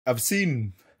I've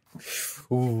seen...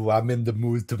 Ooh, I'm in the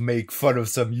mood to make fun of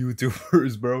some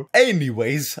YouTubers, bro.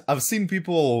 Anyways, I've seen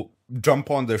people jump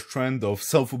on this trend of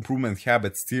self-improvement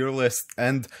habits tier list,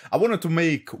 and I wanted to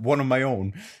make one of my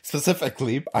own.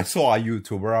 Specifically, I saw a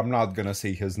YouTuber, I'm not gonna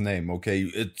say his name, okay?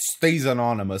 It stays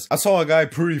anonymous. I saw a guy,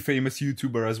 pretty famous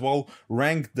YouTuber as well,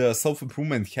 rank the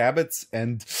self-improvement habits,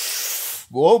 and...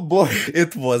 oh boy,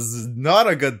 it was not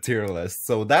a good tier list,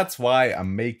 so that's why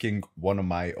I'm making one of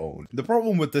my own. The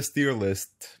problem with this tier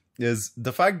list is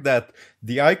the fact that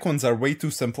the icons are way too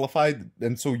simplified,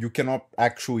 and so you cannot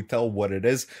actually tell what it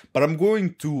is, but I'm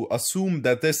going to assume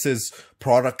that this is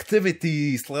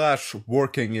productivity slash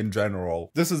working in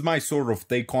general. This is my sort of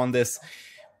take on this.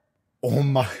 Oh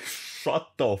my,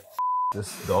 shut the f***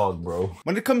 this dog, bro.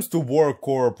 When it comes to work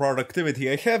or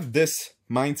productivity, I have this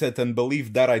mindset and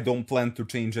belief that I don't plan to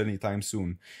change anytime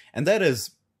soon. And that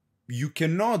is, you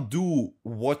cannot do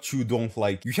what you don't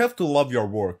like. You have to love your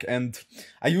work. And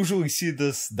I usually see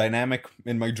this dynamic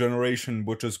in my generation,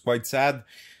 which is quite sad.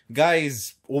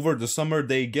 Guys, over the summer,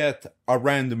 they get a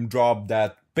random job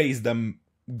that pays them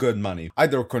good money.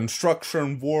 Either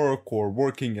construction work or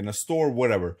working in a store,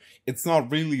 whatever. It's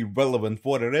not really relevant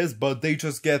what it is, but they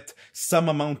just get some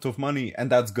amount of money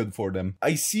and that's good for them.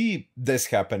 I see this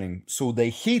happening. So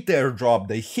they hate their job,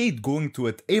 they hate going to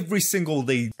it every single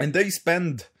day, and they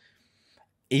spend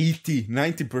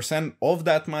 80-90% of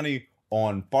that money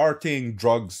on partying,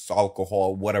 drugs,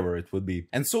 alcohol, whatever it would be.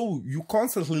 And so you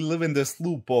constantly live in this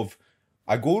loop of,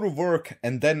 I go to work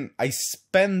and then I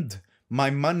spend my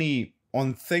money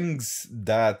on things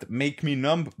that make me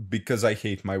numb because I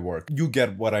hate my work. You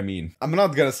get what I mean. I'm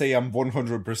not gonna say I'm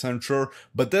 100% sure,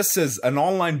 but this is an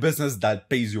online business that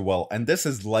pays you well, and this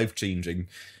is life-changing.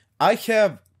 I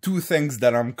have two things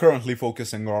that I'm currently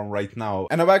focusing on right now,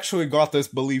 and I've actually got this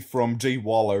belief from Jay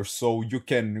Waller, so you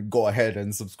can go ahead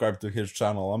and subscribe to his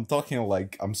channel. I'm talking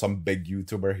like I'm some big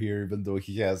YouTuber here, even though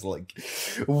he has like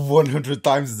 100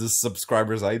 times the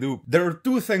subscribers I do. There are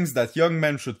two things that young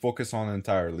men should focus on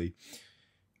entirely: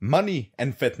 money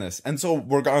and fitness. And so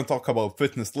we're gonna talk about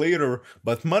fitness later,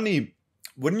 but money,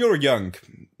 when you're young,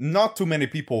 not too many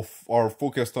people are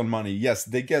focused on money. Yes,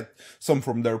 they get some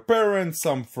from their parents,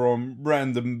 some from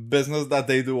random business that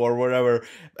they do or whatever,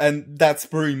 and that's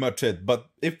pretty much it. But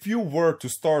if you were to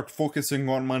start focusing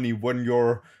on money when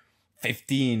you're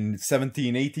 15,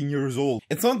 17, 18 years old,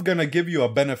 it's not gonna give you a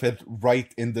benefit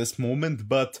right in this moment,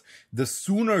 but the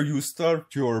sooner you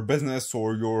start your business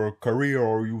or your career,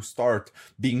 or you start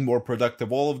being more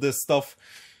productive, all of this stuff,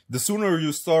 the sooner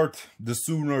you start, the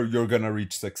sooner you're gonna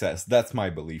reach success. That's my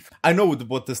belief. I know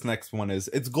what this next one is.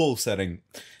 It's goal setting.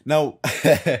 Now,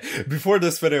 before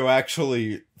this video, I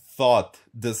actually thought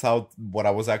this out, what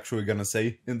I was actually gonna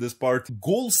say in this part.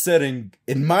 Goal setting,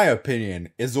 in my opinion,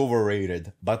 is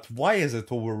overrated. But why is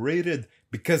it overrated?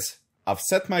 Because I've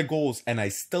set my goals and I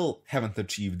still haven't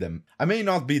achieved them. I may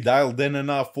not be dialed in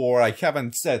enough, or I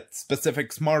haven't set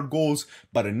specific SMART goals,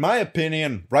 but in my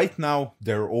opinion, right now,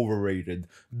 they're overrated.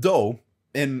 Though,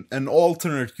 in an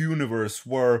alternate universe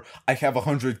where I have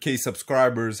 100k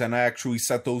subscribers and I actually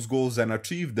set those goals and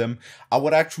achieve them, I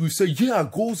would actually say, yeah,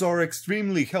 goals are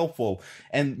extremely helpful.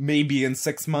 And maybe in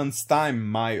 6 months' time,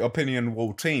 my opinion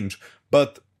will change.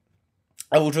 But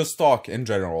I will just talk in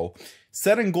general.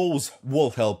 Setting goals will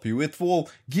help you. It will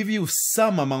give you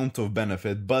some amount of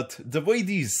benefit, but the way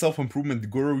these self-improvement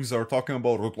gurus are talking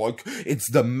about it, like, it's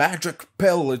the magic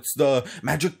pill, it's the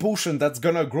magic potion that's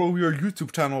gonna grow your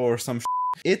YouTube channel or some shit,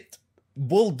 it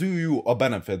will do you a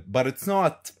benefit, but it's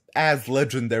not as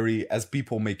legendary as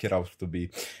people make it out to be.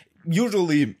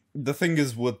 Usually, the thing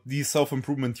is with these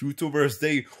self-improvement YouTubers,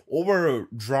 they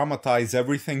over-dramatize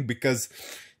everything because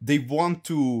they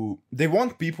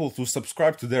want people to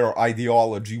subscribe to their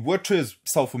ideology, which is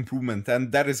self-improvement,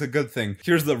 and that is a good thing.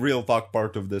 Here's the real talk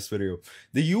part of this video.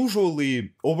 They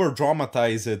usually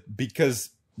over-dramatize it because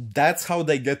that's how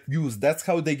they get views, that's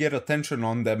how they get attention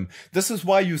on them. This is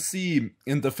why you see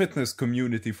in the fitness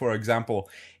community, for example,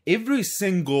 every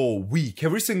single week,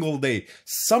 every single day,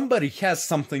 somebody has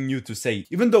something new to say.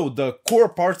 Even though the core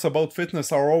parts about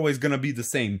fitness are always gonna be the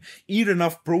same. Eat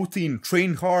enough protein,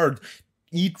 train hard,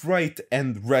 eat right,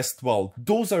 and rest well.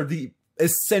 Those are the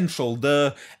essential,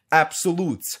 the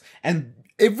absolutes. And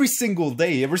every single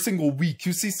day, every single week,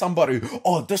 you see somebody,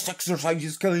 oh, this exercise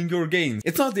is killing your gains.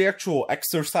 It's not the actual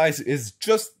exercise, it's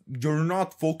just you're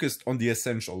not focused on the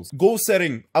essentials. Goal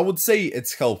setting, I would say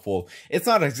it's helpful. It's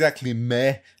not exactly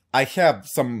meh. I have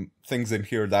some things in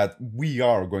here that we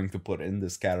are going to put in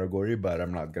this category, but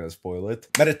I'm not gonna spoil it.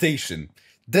 Meditation.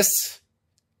 This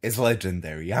is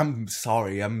legendary. I'm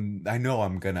sorry, I know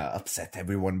I'm gonna upset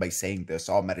everyone by saying this.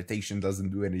 Oh, meditation doesn't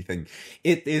do anything.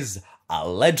 It is a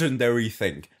legendary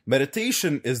thing.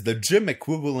 Meditation is the gym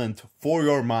equivalent for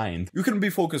your mind. You can be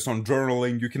focused on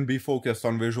journaling, you can be focused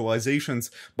on visualizations,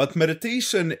 but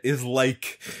meditation is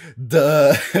like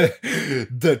the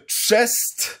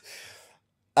chest.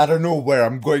 I don't know where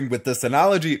I'm going with this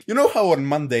analogy. You know how on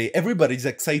Monday everybody's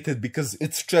excited because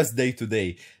it's chest day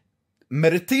today?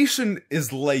 Meditation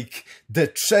is like the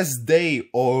chest day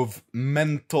of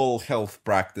mental health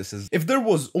practices. If there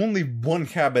was only one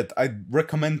habit I'd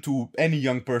recommend to any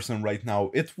young person right now,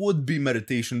 it would be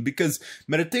meditation, because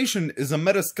meditation is a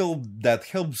meta skill that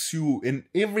helps you in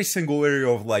every single area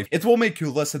of life. It will make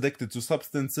you less addicted to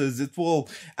substances. It will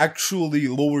actually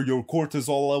lower your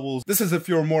cortisol levels. This is if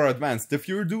you're more advanced. If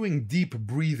you're doing deep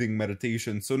breathing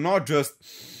meditation, so not just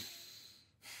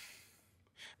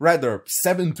rather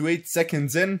 7 to 8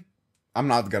 seconds in, I'm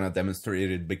not gonna demonstrate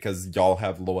it because y'all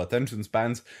have low attention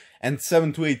spans, and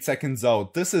 7 to 8 seconds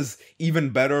out. This is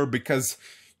even better because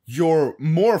you're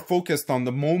more focused on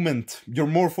the moment, you're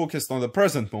more focused on the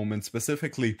present moment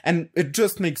specifically, and it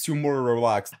just makes you more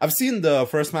relaxed. I've seen the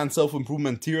First Man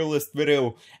Self-Improvement tier list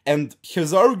video, and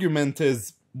his argument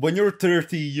is, when you're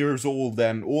 30 years old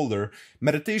and older,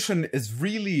 meditation is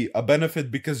really a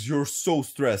benefit because you're so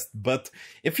stressed. But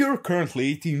if you're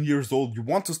currently 18 years old, you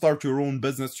want to start your own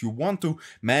business, you want to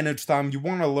manage time, you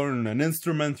want to learn an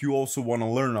instrument, you also want to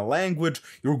learn a language,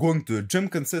 you're going to the gym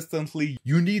consistently,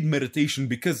 you need meditation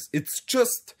because it's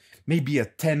just maybe a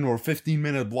 10 or 15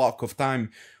 minute block of time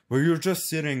where you're just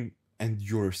sitting and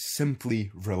you're simply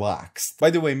relaxed.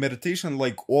 By the way, meditation,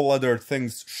 like all other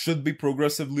things, should be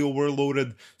progressively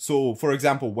overloaded. So, for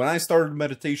example, when I started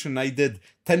meditation, I did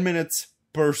 10 minutes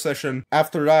per session.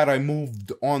 After that, I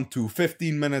moved on to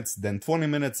 15 minutes, then 20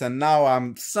 minutes, and now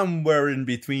I'm somewhere in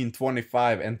between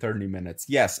 25 and 30 minutes.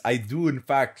 Yes, I do in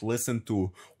fact listen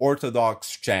to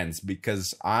Orthodox chants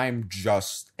because I'm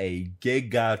just a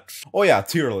giga... Oh yeah,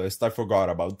 tier list, I forgot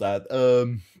about that.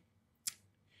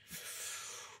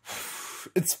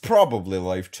 It's probably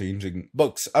life-changing.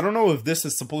 Books. I don't know if this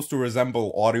is supposed to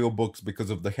resemble audiobooks because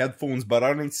of the headphones, but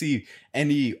I don't see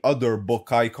any other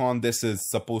book icon. This is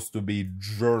supposed to be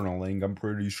journaling, I'm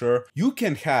pretty sure. You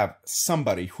can have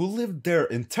somebody who lived their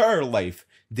entire life.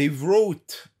 They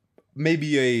wrote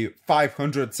maybe a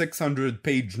 500, 600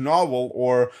 page novel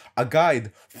or a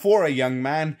guide for a young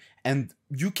man, and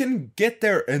you can get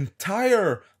their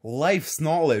entire life's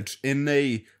knowledge in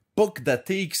a book that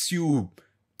takes you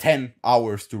 10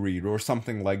 hours to read or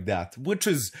something like that, which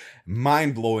is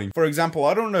mind-blowing. For example,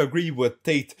 I don't agree with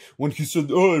Tate when he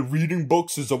said, oh, reading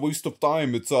books is a waste of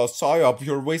time, it's a psyop,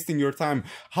 you're wasting your time.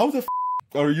 How the f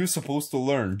are you supposed to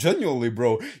learn? Genuinely,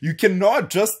 bro, you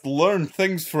cannot just learn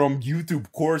things from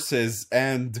YouTube courses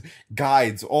and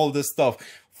guides, all this stuff.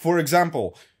 For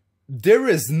example, there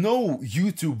is no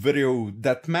YouTube video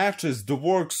that matches the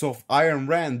works of Ayn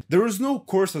Rand. There is no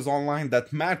courses online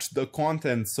that match the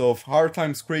contents of Hard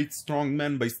Times, Great Strong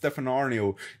Men by Stephen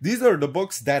Arnio. These are the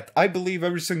books that I believe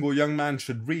every single young man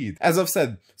should read. As I've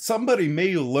said, somebody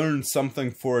may learn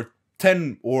something for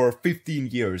 10 or 15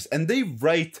 years and they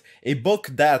write a book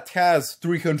that has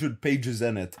 300 pages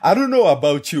in it. I don't know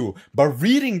about you, but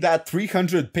reading that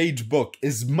 300-page book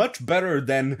is much better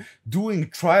than doing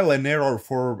trial and error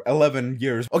for 11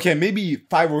 years. Okay, maybe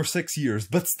 5 or 6 years,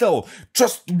 but still,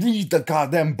 just read the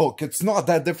goddamn book. It's not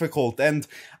that difficult. And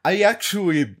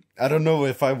I don't know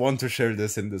if I want to share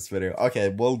this in this video. Okay,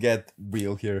 we'll get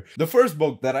real here. The first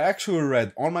book that I actually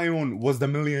read on my own was The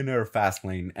Millionaire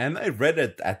Fastlane, and I read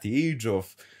it at the age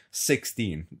of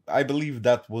 16. I believe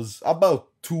that was about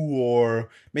 2 or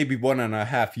maybe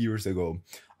 1.5 years ago.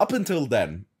 Up until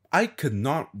then, I could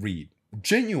not read.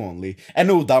 Genuinely. And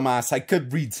no, dumbass, I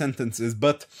could read sentences,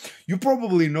 but you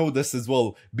probably know this as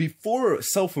well. Before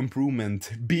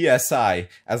self-improvement, BSI,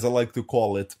 as I like to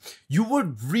call it, you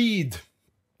would read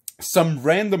some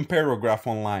random paragraph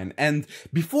online, and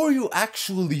before you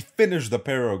actually finish the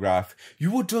paragraph,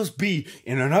 you would just be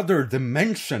in another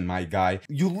dimension, my guy.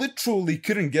 You literally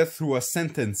couldn't get through a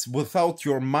sentence without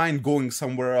your mind going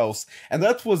somewhere else, and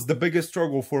that was the biggest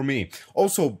struggle for me.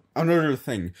 Also, another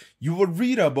thing, you would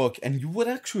read a book and you would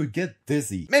actually get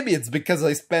dizzy. Maybe it's because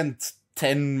I spent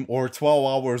 10 or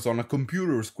 12 hours on a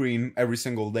computer screen every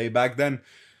single day back then.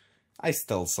 I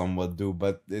still somewhat do,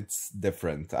 but it's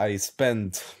different. I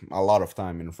spend a lot of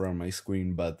time in front of my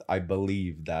screen, but I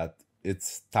believe that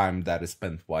it's time that is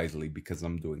spent wisely because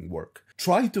I'm doing work.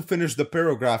 Trying to finish the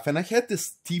paragraph, and I had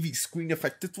this TV screen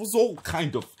effect. It was all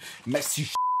kind of messy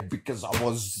shit. because I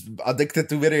was addicted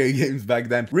to video games back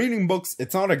then. Reading books,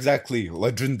 it's not exactly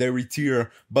legendary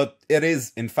tier, but it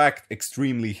is in fact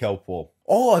extremely helpful.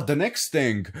 Oh, the next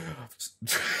thing.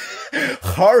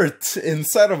 Heart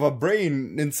instead of a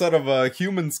brain, instead of a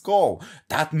human skull.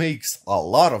 That makes a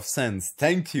lot of sense.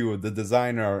 Thank you, the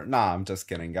designer. Nah, I'm just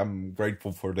kidding. I'm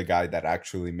grateful for the guy that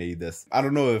actually made this. I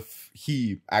don't know if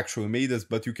he actually made this,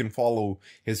 but you can follow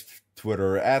his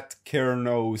Twitter at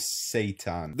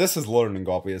KernoSatan. This is learning,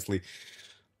 obviously.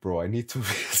 Bro, I need to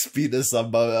speed this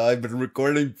up. I've been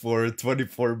recording for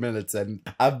 24 minutes and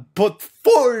I've put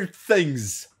 4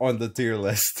 things on the tier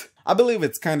list. I believe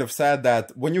it's kind of sad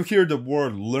that when you hear the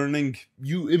word learning,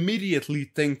 you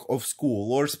immediately think of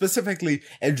school, or specifically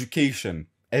education.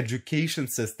 Education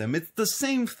system. It's the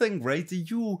same thing, right?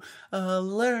 You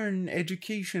learn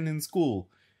education in school.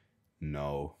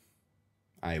 No.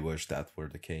 I wish that were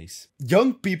the case.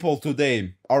 Young people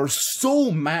today are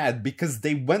so mad because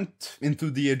they went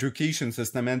into the education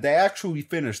system and they actually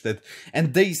finished it.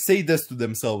 And they say this to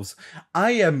themselves: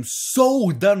 I am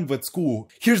so done with school.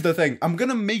 Here's the thing, I'm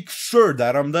gonna make sure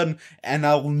that I'm done and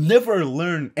I'll never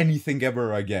learn anything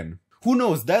ever again. Who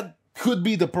knows, that could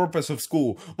be the purpose of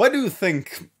school. Why do you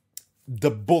think the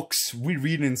books we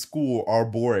read in school are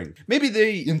boring? Maybe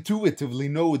they intuitively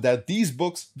know that these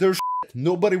books, they're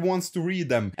nobody wants to read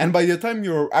them. And by the time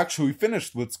you're actually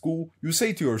finished with school, you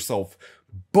say to yourself,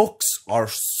 books are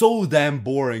so damn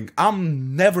boring.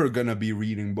 I'm never gonna be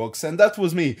reading books. And that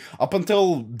was me. Up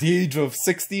until the age of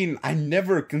 16, I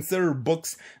never considered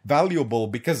books valuable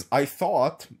because I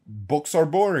thought books are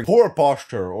boring. Poor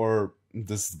posture, or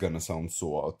this is gonna sound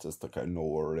so autistic, I know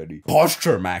already.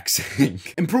 Posture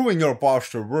maxing. Improving your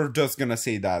posture, we're just gonna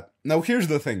say that. Now here's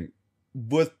the thing.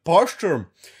 With posture,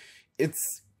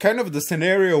 it's kind of the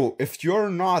scenario, if you're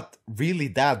not really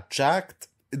that jacked,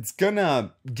 it's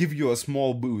gonna give you a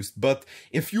small boost. But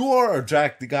if you are a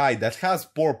jacked guy that has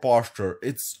poor posture,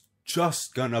 it's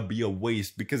just gonna be a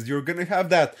waste because you're gonna have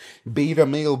that beta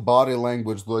male body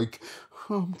language like,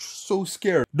 I'm so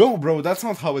scared. No, bro, that's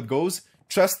not how it goes.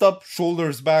 Chest up,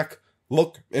 shoulders back,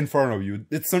 look in front of you.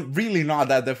 It's really not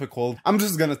that difficult. I'm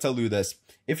just gonna tell you this.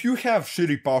 If you have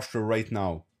shitty posture right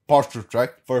now, posture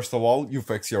check. First of all, you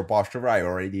fix your posture. I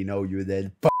already know you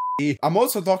did. I'm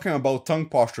also talking about tongue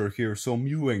posture here, so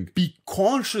mewing. Be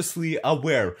consciously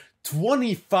aware.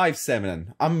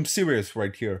 24/7. I'm serious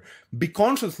right here. Be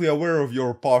consciously aware of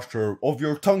your posture, of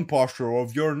your tongue posture,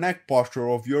 of your neck posture,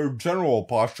 of your general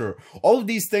posture. All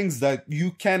these things that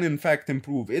you can in fact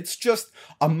improve. It's just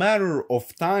a matter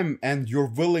of time and your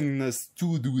willingness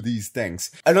to do these things.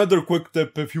 Another quick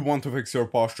tip if you want to fix your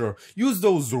posture. Use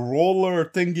those roller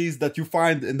thingies that you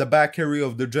find in the back area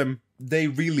of the gym. They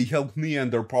really helped me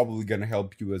and they're probably gonna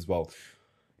help you as well.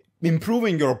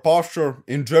 Improving your posture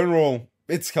in general,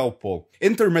 it's helpful.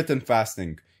 Intermittent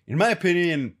fasting. In my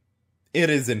opinion, it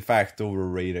is in fact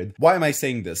overrated. Why am I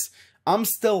saying this? I'm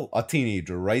still a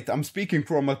teenager, right? I'm speaking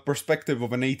from a perspective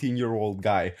of an 18-year-old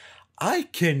guy. I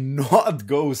cannot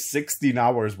go 16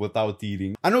 hours without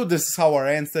eating. I know this is how our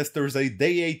ancestors ate.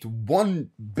 They ate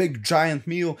one big giant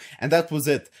meal and that was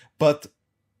it. But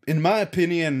in my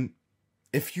opinion,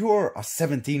 if you're a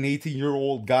 17,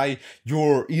 18-year-old guy,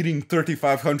 you're eating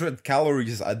 3,500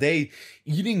 calories a day,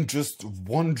 eating just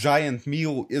one giant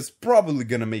meal is probably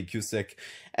gonna make you sick.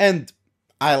 And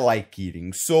I like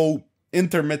eating, so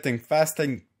intermittent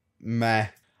fasting, meh.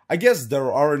 I guess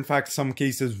there are in fact some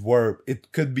cases where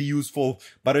it could be useful,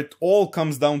 but it all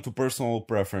comes down to personal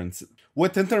preference.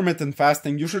 With intermittent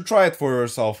fasting, you should try it for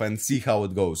yourself and see how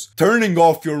it goes. Turning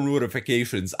off your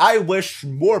notifications. I wish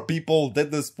more people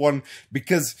did this one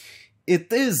because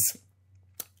it is,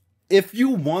 if you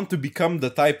want to become the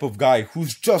type of guy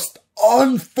who's just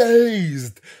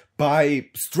unfazed by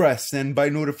stress and by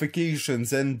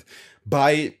notifications and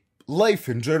by life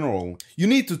in general, you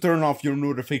need to turn off your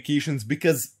notifications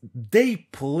because they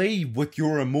play with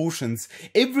your emotions.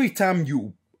 Every time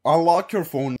you unlock your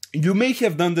phone, you may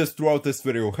have done this throughout this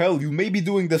video, hell, you may be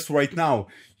doing this right now.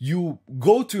 You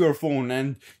go to your phone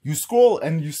and you scroll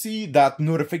and you see that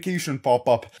notification pop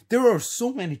up. There are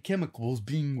so many chemicals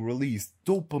being released: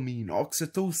 dopamine,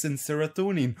 oxytocin,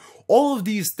 serotonin, all of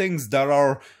these things that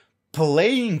are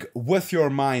playing with your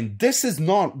mind. This is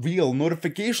not real.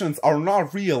 Notifications are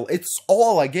not real. It's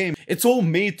all a game. It's all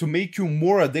made to make you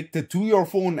more addicted to your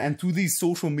phone and to these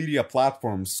social media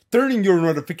platforms. Turning your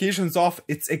notifications off,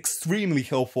 it's extremely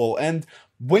helpful. And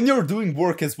when you're doing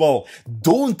work as well,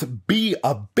 don't be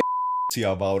a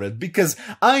bitch about it, because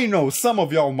I know some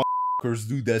of y'all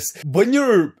do this. When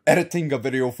you're editing a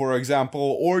video, for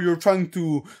example, or you're trying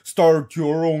to start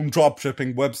your own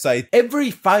dropshipping website, every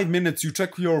 5 minutes you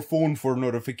check your phone for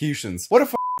notifications. What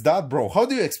if That, bro, how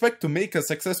do you expect to make a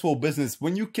successful business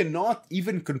when you cannot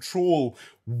even control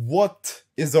what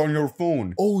is on your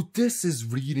phone? Oh, this is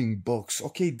reading books.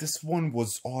 Okay, this one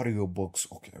was audiobooks.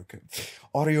 Okay.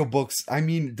 Audiobooks, I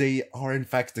mean, they are in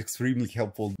fact extremely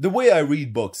helpful. The way I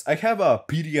read books, I have a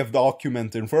PDF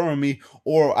document in front of me,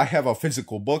 or I have a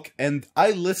physical book, and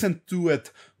I listen to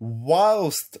it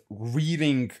whilst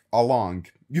reading along.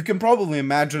 You can probably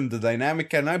imagine the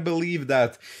dynamic, and I believe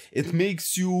that it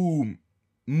makes you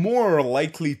more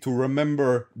likely to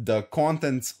remember the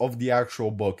contents of the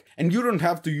actual book. And you don't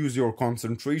have to use your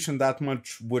concentration that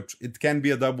much, which it can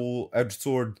be a double-edged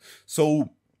sword.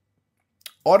 So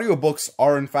audiobooks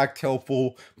are in fact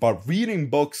helpful, but reading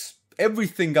books,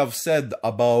 everything I've said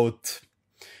about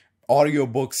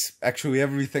audiobooks, actually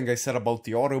everything I said about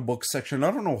the audiobook section,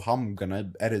 I don't know how I'm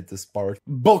gonna edit this part.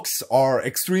 Books are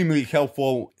extremely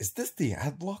helpful. Is this the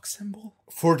ad block symbol?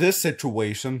 For this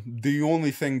situation, the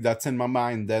only thing that's in my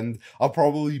mind, and I'll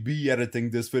probably be editing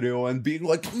this video and being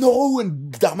like, no,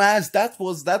 and dumbass, that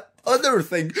was that other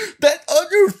thing.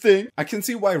 I can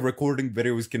see why recording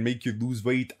videos can make you lose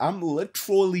weight. I'm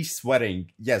literally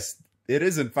sweating. Yes, it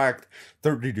is in fact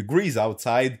 30 degrees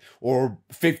outside, or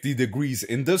 50 degrees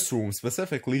in this room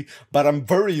specifically, but I'm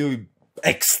very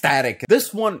ecstatic.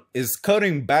 This one is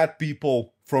cutting bad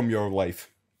people from your life.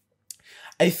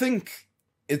 I think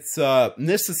it's a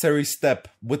necessary step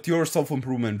with your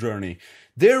self-improvement journey.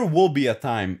 There will be a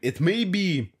time, it may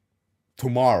be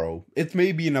tomorrow, it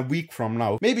may be in a week from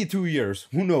now, maybe 2 years,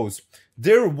 who knows.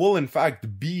 There will in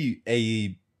fact be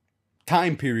a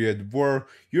time period where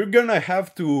you're gonna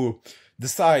have to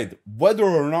decide whether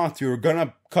or not you're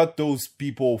gonna cut those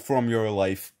people from your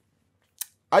life.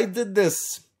 I did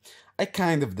this. I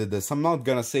kind of did this. I'm not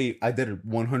gonna say I did it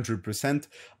 100%,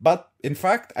 but in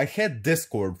fact, I had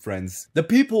Discord friends. The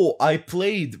people I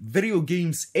played video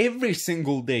games every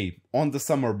single day on the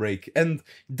summer break, and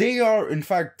they are in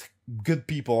fact good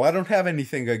people. I don't have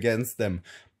anything against them.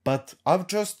 But I've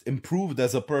just improved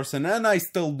as a person, and I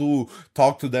still do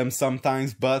talk to them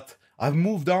sometimes, but I've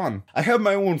moved on. I have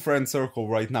my own friend circle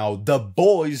right now, the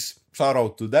boys, shout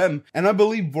out to them, and I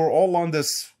believe we're all on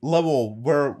this level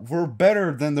where we're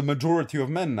better than the majority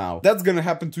of men now. That's gonna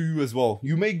happen to you as well.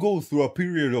 You may go through a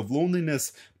period of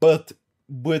loneliness, but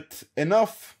with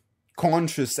enough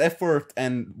conscious effort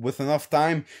and with enough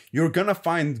time, you're gonna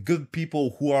find good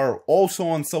people who are also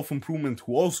on self-improvement,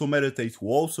 who also meditate, who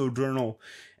also journal,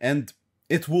 and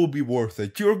it will be worth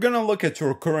it. You're gonna look at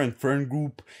your current friend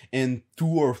group in 2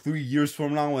 or 3 years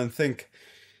from now and think,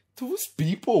 those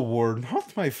people were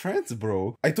not my friends,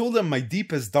 bro. I told them my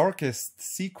deepest, darkest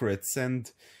secrets,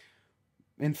 and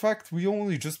in fact, we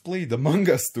only just played Among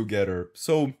Us together.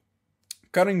 So,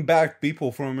 cutting back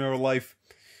people from your life,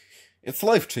 it's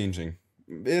life-changing.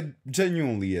 It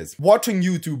genuinely is. Watching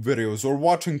YouTube videos or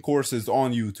watching courses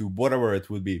on YouTube, whatever it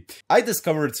would be. I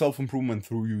discovered self-improvement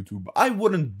through YouTube. I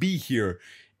wouldn't be here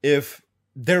if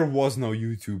there was no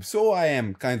YouTube, so I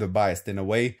am kind of biased in a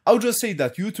way. I'll just say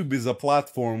that YouTube is a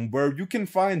platform where you can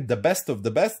find the best of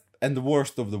the best and the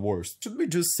worst of the worst. Should we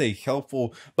just say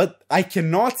helpful? But I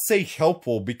cannot say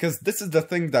helpful because this is the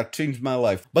thing that changed my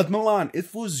life. But Milan,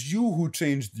 it was you who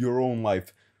changed your own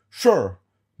life. Sure.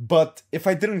 But if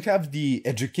I didn't have the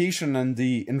education and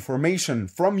the information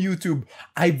from YouTube,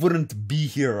 I wouldn't be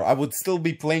here. I would still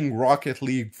be playing Rocket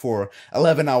League for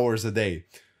 11 hours a day.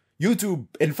 YouTube,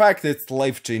 in fact, it's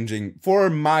life-changing for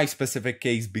my specific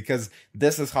case because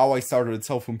this is how I started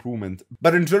self-improvement.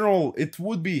 But in general, it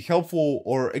would be helpful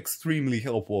or extremely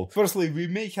helpful. Firstly, we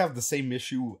may have the same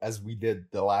issue as we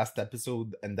did the last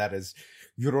episode, and that is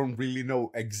you don't really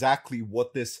know exactly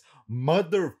what this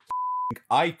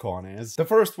icon is. The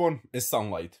first one is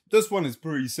sunlight. This one is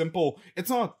pretty simple. It's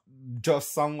not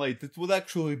just sunlight, it would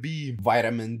actually be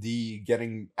vitamin D,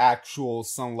 getting actual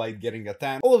sunlight, getting a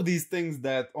tan. All of these things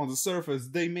that on the surface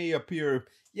they may appear,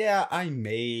 yeah, I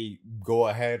may go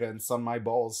ahead and sun my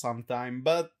balls sometime,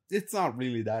 but it's not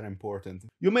really that important.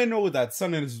 You may know that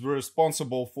sun is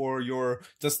responsible for your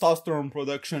testosterone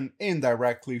production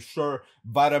indirectly. Sure,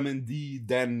 vitamin D,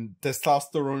 then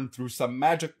testosterone through some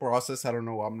magic process. I don't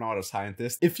know, I'm not a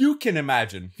scientist. If you can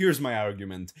imagine, here's my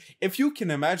argument. If you can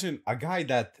imagine a guy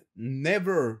that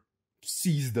never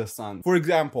sees the sun. For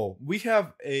example, we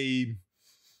have a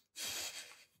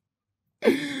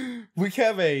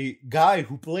guy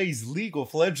who plays League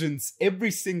of Legends every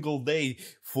single day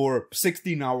for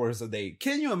 16 hours a day.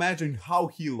 Can you imagine how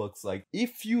he looks like?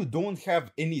 If you don't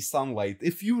have any sunlight,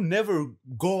 if you never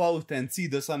go out and see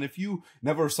the sun, if you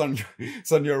never sun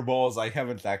your balls, I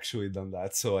haven't actually done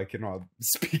that, so I cannot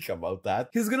speak about that.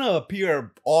 He's gonna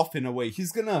appear off in a way.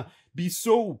 He's gonna be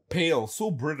so pale,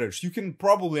 so British. You can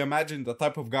probably imagine the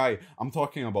type of guy I'm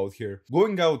talking about here.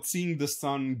 Going out, seeing the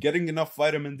sun, getting enough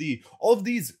vitamin D, all of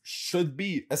these should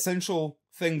be essential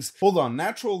things. Hold on,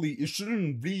 naturally, it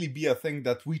shouldn't really be a thing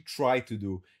that we try to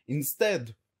do.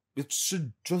 Instead, it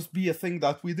should just be a thing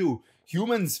that we do.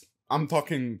 Humans, I'm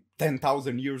talking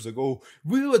 10,000 years ago,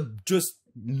 we would just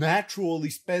naturally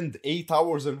spend 8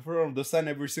 hours in front of the sun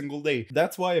every single day.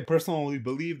 That's why I personally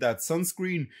believe that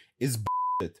sunscreen is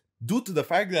bullshit, due to the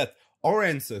fact that our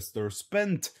ancestors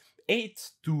spent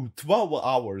 8 to 12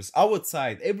 hours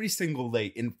outside every single day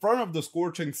in front of the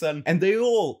scorching sun, and they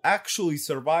all actually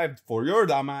survived for your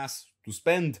dumbass to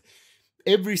spend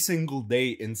every single day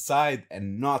inside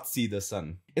and not see the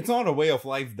sun. It's not a way of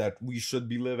life that we should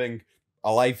be living.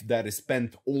 A life that is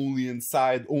spent only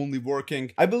inside, only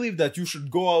working. I believe that you should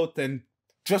go out and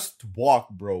just walk,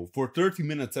 bro, for 30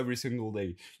 minutes every single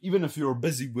day. Even if you're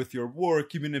busy with your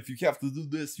work, even if you have to do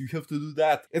this, you have to do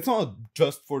that. It's not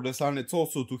just for the sun, it's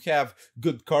also to have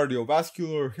good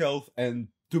cardiovascular health and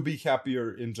to be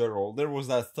happier in general. There was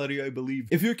that study, I believe.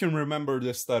 If you can remember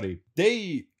this study,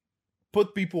 they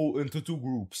put people into two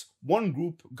groups. One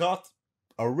group got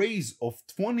a raise of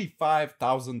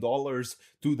 $25,000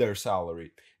 to their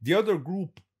salary. The other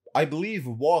group, I believe,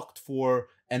 walked for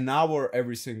an hour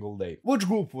every single day. Which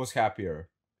group was happier?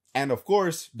 And of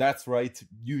course, that's right,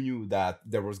 you knew that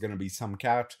there was gonna be some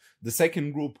catch. The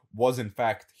second group was in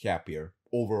fact happier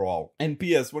overall. And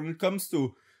P.S., when it comes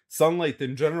to sunlight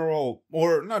in general,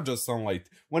 or not just sunlight,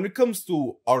 when it comes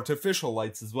to artificial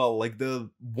lights as well, like the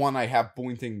one I have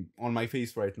pointing on my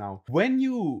face right now, when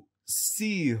you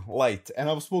see light, and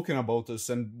I've spoken about this,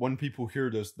 and when people hear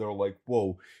this, they're like,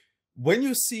 whoa. When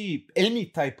you see any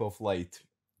type of light,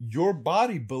 your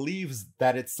body believes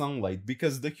that it's sunlight,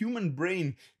 because the human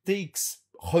brain takes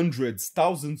hundreds,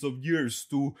 thousands of years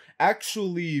to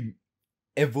actually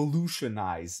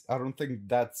evolutionize. I don't think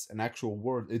that's an actual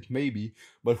word. It may be,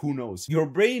 but who knows. Your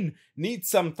brain needs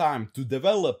some time to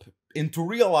develop into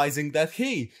realizing that,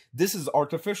 hey, this is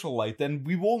artificial light, and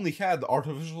we've only had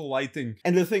artificial lighting.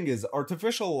 And the thing is,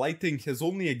 artificial lighting has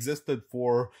only existed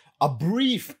for a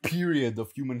brief period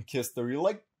of human history,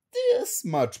 like this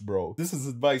much, bro. This is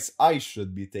advice I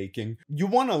should be taking. You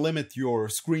want to limit your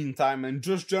screen time and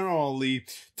just generally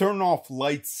turn off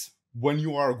lights when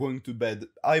you are going to bed.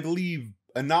 I believe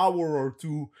an hour or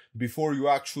two before you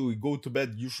actually go to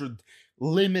bed, you should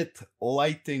limit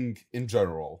lighting in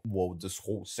general. Whoa, this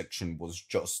whole section was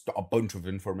just a bunch of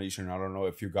information. I don't know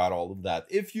if you got all of that.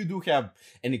 If you do have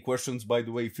any questions, by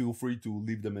the way, feel free to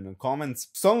leave them in the comments.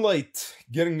 Sunlight,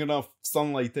 getting enough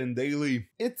sunlight in daily,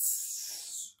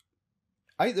 it's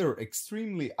either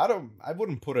extremely, I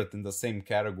wouldn't put it in the same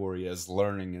category as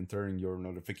learning and turning your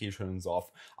notifications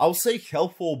off. I'll say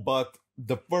helpful, but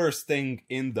the first thing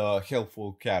in the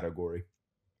helpful category.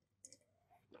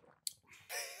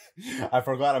 I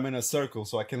forgot I'm in a circle,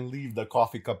 so I can leave the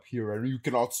coffee cup here and you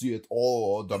cannot see it.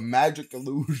 Oh, the magic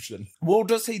illusion. We'll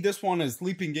just say this one is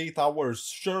sleeping 8 hours,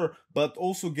 sure, but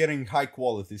also getting high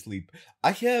quality sleep.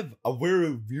 I have a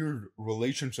very weird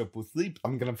relationship with sleep.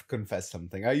 I'm gonna confess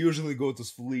something. I usually go to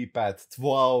sleep at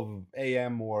 12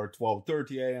 a.m. or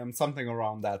 12:30 a.m., something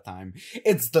around that time.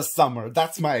 It's the summer,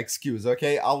 that's my excuse,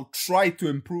 okay? I'll try to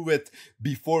improve it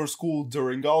before school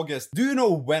during August. Do you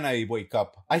know when I wake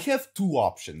up? I have two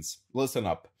options. Listen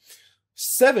up.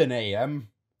 7 a.m.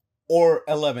 or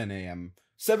 11 a.m.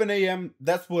 7 a.m.,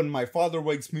 that's when my father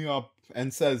wakes me up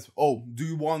and says, oh, do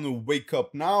you want to wake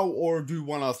up now or do you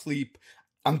want to sleep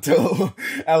until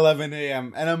 11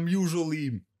 a.m.? And I'm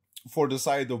usually for the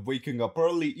side of waking up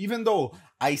early, even though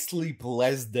I sleep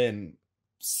less than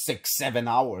 6-7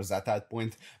 hours at that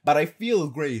point. But I feel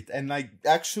great and I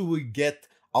actually get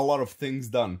a lot of things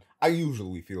done. I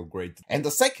usually feel great. And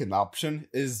the second option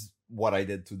is what I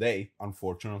did today,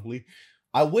 unfortunately.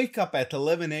 I wake up at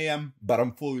 11 a.m., but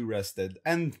I'm fully rested.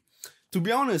 And to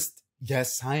be honest,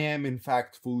 yes, I am in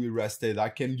fact fully rested. I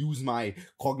can use my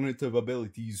cognitive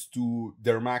abilities to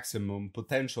their maximum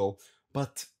potential,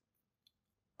 but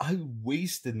I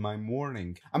wasted my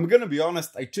morning. I'm gonna be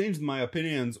honest, I changed my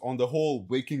opinions on the whole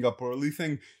waking up early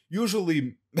thing.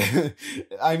 Usually,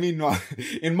 I mean,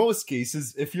 in most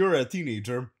cases, if you're a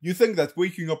teenager, you think that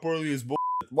waking up early is bullshit.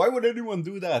 Why would anyone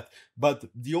do that? But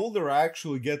the older I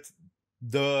actually get,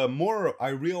 the more I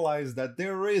realize that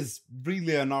there is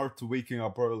really an art to waking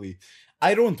up early.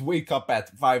 I don't wake up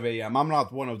at 5 a.m. I'm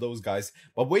not one of those guys.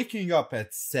 But waking up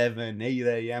at 7, 8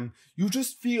 a.m., you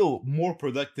just feel more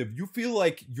productive. You feel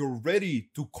like you're ready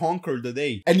to conquer the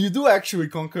day. And you do actually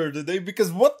conquer the day,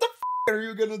 because what the f*** are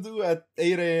you gonna do at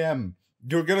 8 a.m.?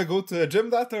 You're gonna go to the gym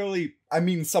that early? I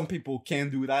mean, some people can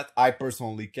do that. I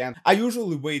personally can't. I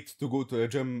usually wait to go to the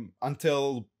gym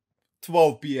until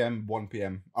 12 p.m., 1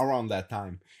 p.m., around that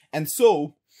time. And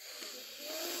so,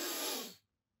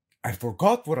 I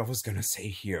forgot what I was gonna say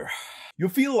here. You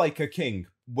feel like a king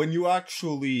when you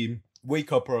actually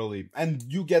wake up early and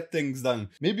you get things done.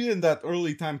 Maybe in that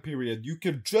early time period, you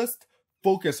could just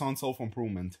focus on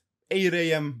self-improvement. 8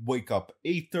 a.m. wake up,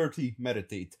 8:30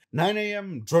 meditate, 9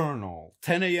 a.m. journal,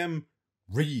 10 a.m.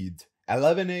 read,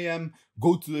 11 a.m.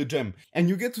 go to the gym. And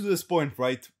you get to this point,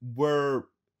 right, where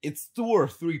it's 2 or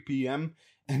 3 p.m.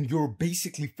 and you're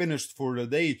basically finished for the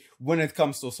day when it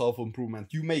comes to self-improvement.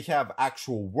 You may have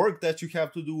actual work that you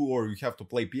have to do, or you have to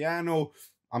play piano.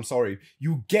 I'm sorry,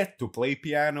 you get to play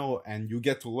piano and you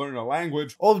get to learn a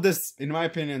language. All of this, in my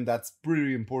opinion, that's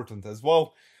pretty important as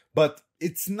well. But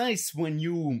it's nice when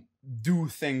you do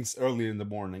things early in the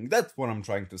morning. That's what I'm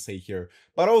trying to say here.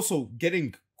 But also,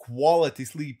 getting quality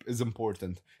sleep is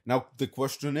important. Now, the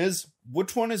question is,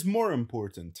 which one is more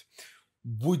important?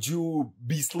 Would you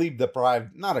be sleep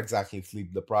deprived? Not exactly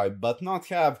sleep deprived, but not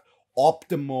have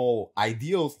optimal,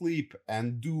 ideal sleep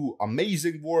and do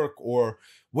amazing work, or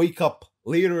wake up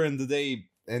later in the day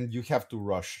and you have to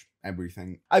rush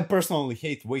everything? I personally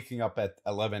hate waking up at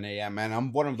 11 a.m. and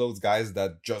I'm one of those guys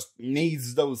that just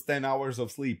needs those 10 hours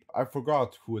of sleep. I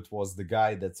forgot who it was, the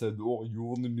guy that said, oh, you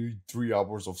only need 3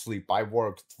 hours of sleep. I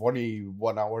work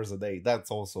 21 hours a day. That's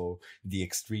also the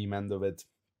extreme end of it.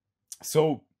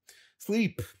 So,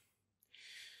 sleep.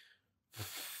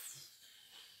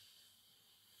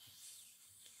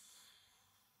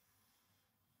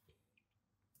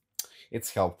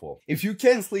 It's helpful. If you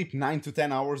can sleep 9 to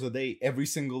 10 hours a day every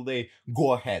single day,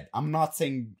 go ahead. I'm not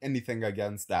saying anything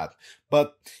against that.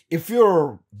 But if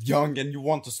you're young and you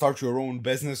want to start your own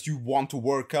business, you want to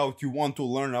work out, you want to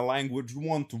learn a language, you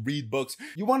want to read books,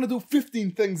 you want to do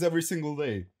 15 things every single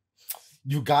day,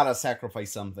 you gotta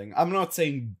sacrifice something. I'm not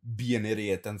saying be an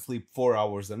idiot and sleep 4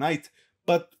 hours a night,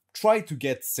 but try to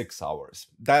get 6 hours.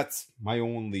 That's my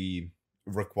only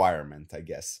requirement, I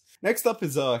guess. Next up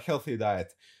is a healthy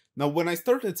diet. Now, when I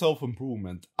started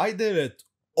self-improvement, I did it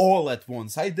all at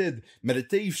once. I did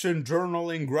meditation,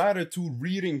 journaling, gratitude,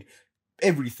 reading,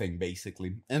 everything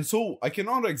basically. And so I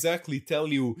cannot exactly tell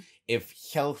you if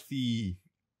healthy...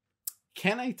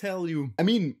 Can I tell you? I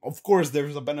mean, of course,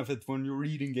 there's a benefit when you're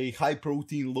eating a high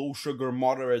protein, low sugar,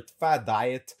 moderate fat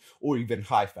diet, or even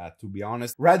high fat, to be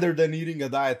honest, rather than eating a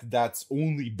diet that's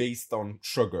only based on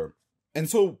sugar. And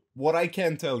so what I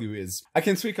can tell you is, I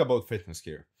can speak about fitness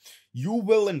here. You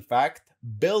will, in fact,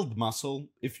 build muscle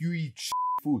if you eat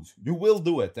foods. You will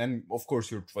do it. And of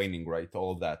course, you're training, right?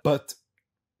 All of that. But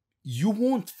you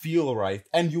won't feel right.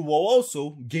 And you will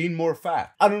also gain more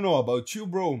fat. I don't know about you,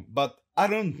 bro, but I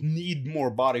don't need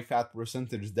more body fat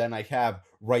percentage than I have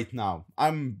right now.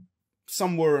 I'm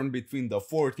somewhere in between the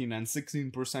 14 and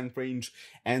 16% range,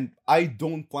 and I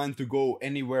don't plan to go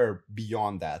anywhere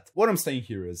beyond that. What I'm saying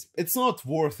here is, it's not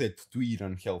worth it to eat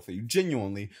unhealthy.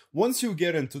 Genuinely, once you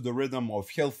get into the rhythm of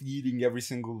healthy eating every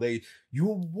single day, you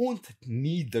won't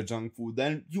need the junk food.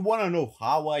 And you want to know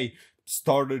how I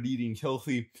started eating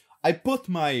healthy? I put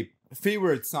my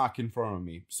favorite snack in front of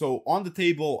me. So on the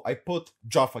table, I put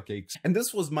Jaffa cakes. And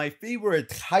this was my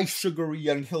favorite high sugary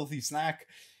unhealthy snack.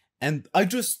 And I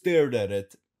just stared at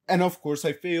it. And of course,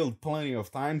 I failed plenty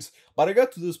of times. But I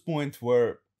got to this point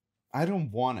where I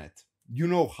don't want it. You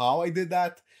know how I did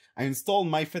that? I installed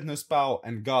MyFitnessPal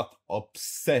and got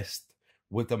obsessed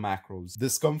with the macros.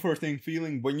 This comforting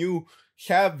feeling when you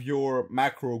have your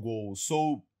macro goals.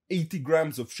 So 80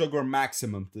 grams of sugar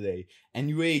maximum today, and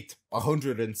you ate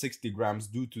 160 grams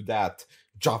due to that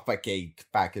Jaffa cake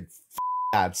packet.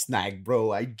 That snack,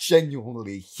 bro. I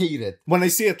genuinely hate it. When I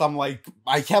see it, I'm like,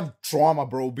 I have trauma,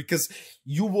 bro, because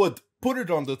you would put it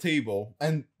on the table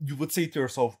and you would say to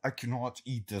yourself, I cannot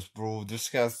eat this, bro. This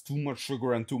has too much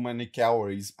sugar and too many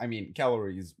calories. I mean,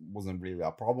 calories wasn't really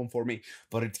a problem for me,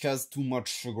 but it has too much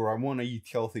sugar. I want to eat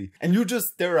healthy. And you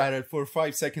just stare at it for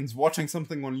 5 seconds watching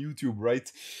something on YouTube,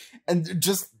 right? And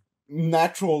just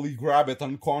naturally grab it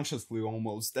unconsciously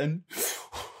almost. And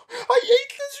I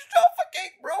ate this Jaffa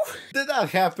cake, bro. Did that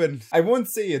happen? I won't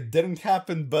say it didn't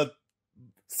happen, but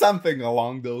something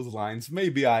along those lines.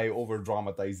 Maybe I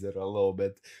over-dramatized it a little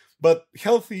bit. But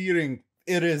healthy eating,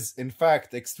 it is, in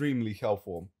fact, extremely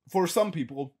helpful. For some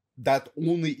people that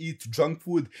only eat junk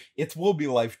food, it will be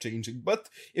life-changing. But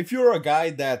if you're a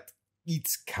guy that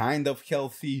eats kind of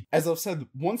healthy, as I've said,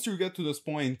 once you get to this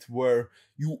point where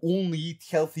you only eat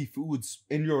healthy foods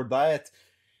in your diet,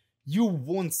 you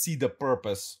won't see the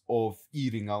purpose of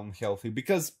eating unhealthy.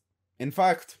 Because In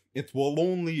fact, it will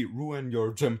only ruin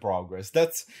your gym progress.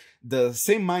 That's the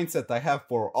same mindset I have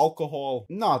for alcohol.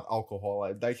 Not alcohol,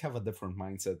 I have a different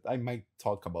mindset. I might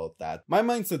talk about that. My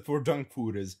mindset for junk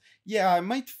food is, yeah, I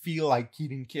might feel like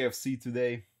eating KFC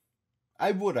today.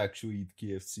 I would actually eat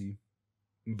KFC.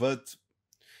 But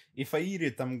if I eat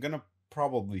it, I'm gonna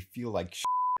probably feel like shit,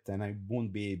 and I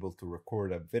won't be able to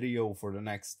record a video for the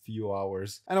next few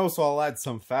hours. And also I'll add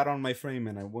some fat on my frame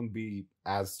and I won't be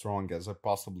as strong as I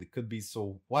possibly could be,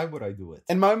 so why would I do it?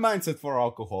 And my mindset for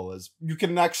alcohol is, you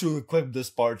can actually clip this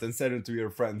part and send it to your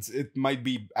friends. It might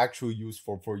be actually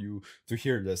useful for you to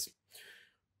hear this.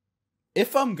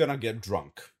 If I'm gonna get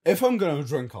drunk, if I'm gonna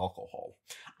drink alcohol,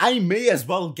 I may as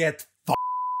well get fucked,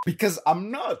 because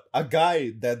I'm not a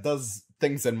guy that does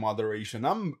things in moderation.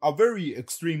 I'm a very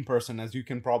extreme person, as you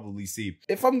can probably see.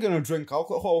 If I'm gonna drink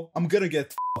alcohol, I'm gonna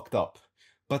get fucked up.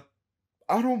 But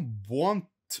I don't want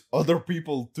other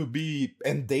people to be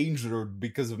endangered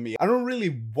because of me. I don't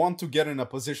really want to get in a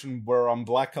position where I'm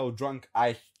blackout drunk.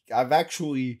 I've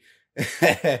actually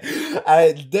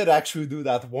I did actually do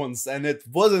that once, and it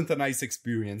wasn't a nice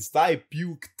experience. I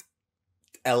puked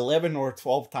 11 or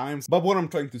 12 times. But what I'm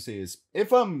trying to say is,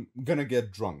 if I'm gonna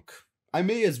get drunk, I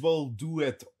may as well do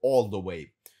it all the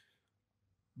way.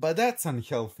 But that's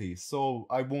unhealthy, so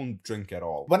I won't drink at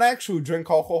all. When I actually drink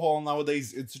alcohol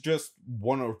nowadays, it's just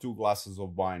 1 or 2 glasses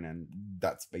of wine, and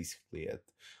that's basically it.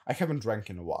 I haven't drank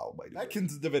in a while, by the way. Back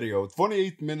into the video,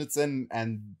 28 minutes in,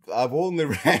 and I've only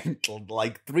ranked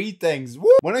like 3 things.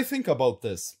 Woo! When I think about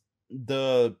this,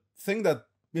 the thing that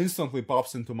instantly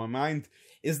pops into my mind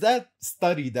is that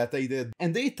study that they did,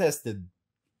 and they tested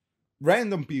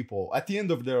random people at the end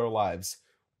of their lives.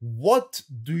 What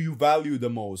do you value the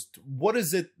most? What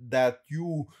is it that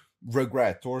you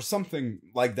regret, or something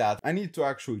like that? I need to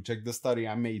actually check the study.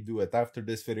 I may do it after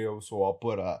this video, so I'll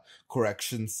put a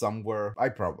correction somewhere. I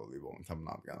probably won't. I'm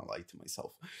not gonna lie to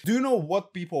myself. Do you know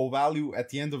what people value at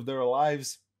the end of their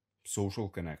lives? Social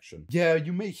connection. Yeah,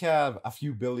 you may have a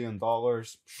few $1 billion,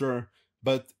 sure.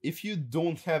 But if you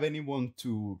don't have anyone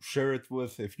to share it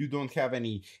with, if you don't have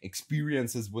any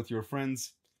experiences with your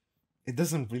friends, it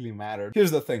doesn't really matter. Here's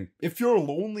the thing. If you're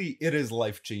lonely, it is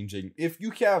life-changing. If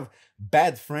you have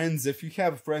bad friends, if you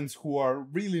have friends who are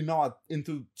really not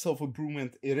into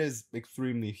self-improvement, it is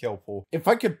extremely helpful. If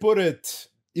I could put it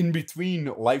in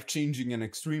between life-changing and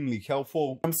extremely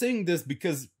helpful, I'm saying this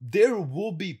because there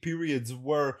will be periods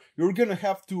where you're gonna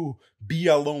have to be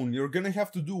alone. You're gonna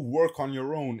have to do work on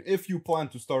your own if you plan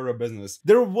to start a business.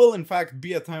 There will in fact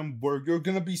be a time where you're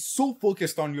gonna be so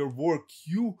focused on your work,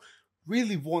 you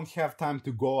really won't have time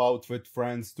to go out with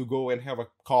friends, to go and have a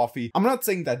coffee. I'm not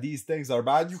saying that these things are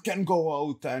bad. You can go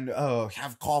out and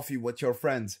have coffee with your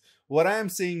friends. What I am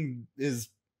saying is,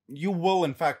 you will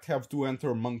in fact have to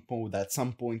enter monk mode at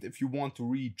some point if you want to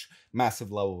reach massive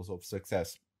levels of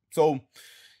success. So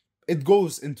it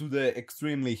goes into the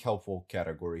extremely helpful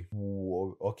category.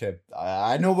 Whoa, okay,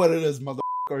 I know what it is, motherfucker.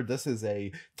 This is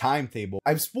a timetable.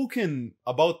 I've spoken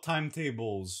about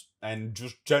timetables and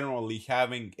just generally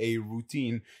having a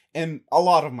routine in a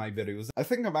lot of my videos. I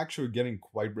think I'm actually getting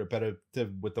quite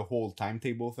repetitive with the whole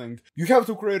timetable thing. You have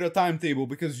to create a timetable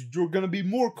because you're gonna be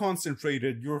more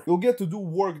concentrated. You'll get to do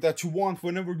work that you want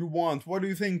whenever you want. Why do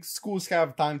you think schools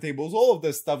have timetables? All of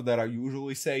this stuff that I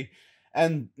usually say.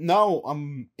 And now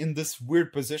I'm in this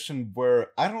weird position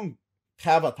where I don't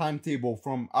have a timetable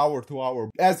from hour to hour.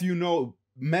 As you know,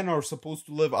 men are supposed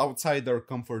to live outside their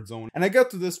comfort zone. And I got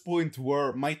to this point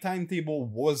where my timetable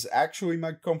was actually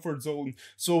my comfort zone.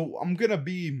 So I'm gonna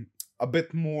be a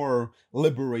bit more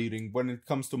liberating when it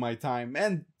comes to my time.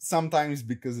 And sometimes,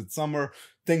 because it's summer,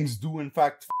 things do in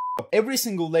fact up. Every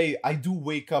single day I do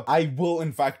wake up. I will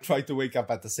in fact try to wake up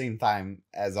at the same time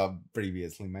as I've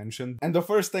previously mentioned. And the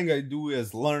first thing I do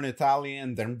is learn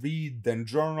Italian, then read, then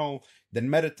journal, then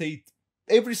meditate.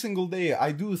 Every single day,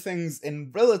 I do things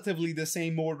in relatively the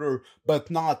same order,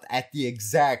 but not at the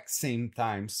exact same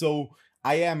time. So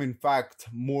I am, in fact,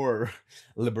 more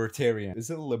libertarian. Is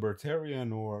it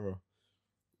libertarian or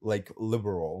like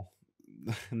liberal?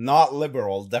 Not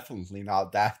liberal, definitely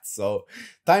not that. So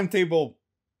timetable,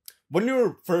 when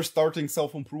you're first starting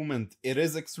self-improvement, it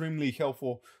is extremely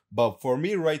helpful. But for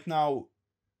me right now,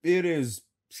 it is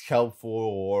helpful,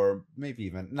 or maybe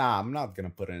even, nah, I'm not gonna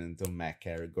put it into Mac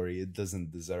category. It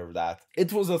doesn't deserve that.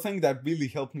 It was a thing that really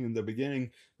helped me in the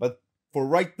beginning, but for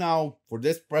right now, for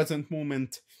this present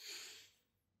moment,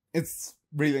 it's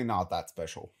really not that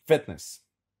special. Fitness.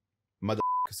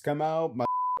 Motherfuckers come out,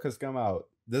 motherfuckers come out.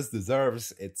 This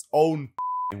deserves its own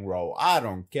row. I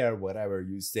don't care whatever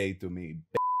you say to me.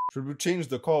 Should we change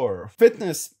the color?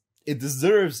 Fitness it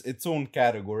deserves its own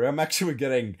category. I'm actually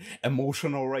getting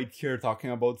emotional right here talking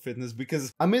about fitness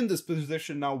because I'm in this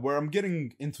position now where I'm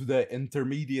getting into the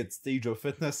intermediate stage of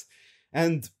fitness,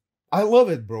 and I love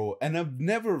it, bro. And I've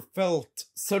never felt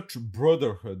such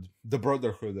brotherhood, the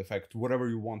brotherhood effect, whatever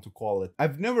you want to call it.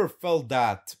 I've never felt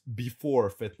that before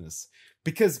fitness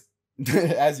because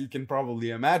as you can probably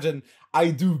imagine,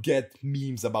 I do get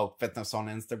memes about fitness on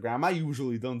Instagram. I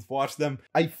usually don't watch them.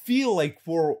 I feel like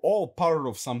we're all part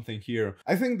of something here.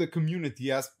 I think the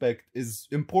community aspect is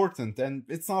important and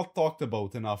it's not talked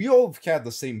about enough. We all had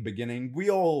the same beginning. We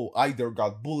all either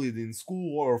got bullied in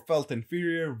school or felt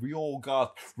inferior. We all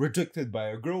got rejected by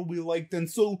a girl we liked, and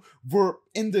so we're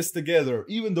in this together.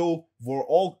 Even though we're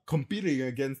all competing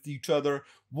against each other,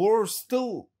 we're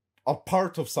still a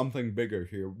part of something bigger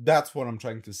here. That's what I'm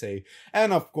trying to say.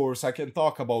 And of course, I can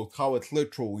talk about how it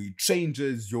literally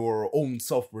changes your own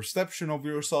self-perception of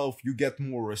yourself. You get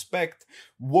more respect.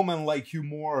 Women like you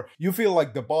more. You feel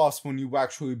like the boss when you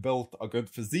actually built a good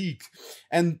physique.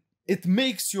 And it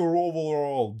makes your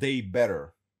overall day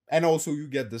better. And also you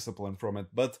get discipline from it.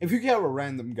 But if you have a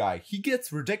random guy, he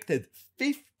gets rejected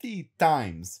 50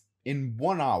 times in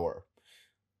 1 hour.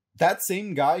 That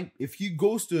same guy, if he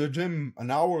goes to the gym an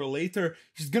hour later,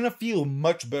 he's gonna feel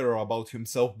much better about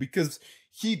himself because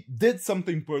he did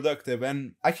something productive.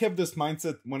 And I have this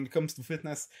mindset when it comes to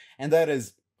fitness, and that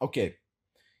is, okay,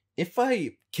 if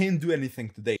I can't do anything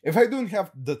today, if I don't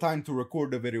have the time to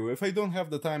record a video, if I don't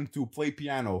have the time to play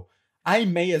piano, I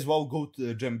may as well go to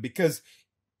the gym because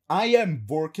I am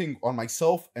working on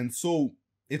myself, and so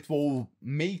it will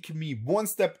make me one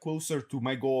step closer to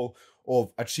my goal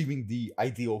of achieving the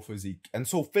ideal physique. And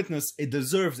so fitness, it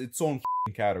deserves its own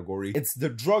category. It's the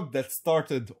drug that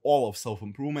started all of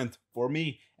self-improvement for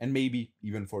me, and maybe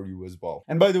even for you as well.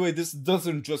 And by the way, this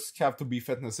doesn't just have to be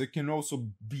fitness, it can also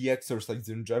be exercise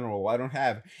in general. I don't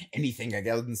have anything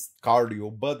against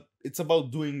cardio, but it's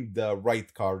about doing the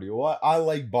right cardio. I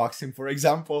like boxing, for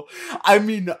example. I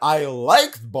mean, I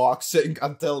liked boxing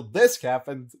until this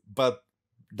happened, but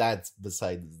that's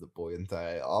besides the point.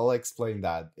 I'll explain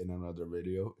that in another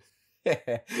video.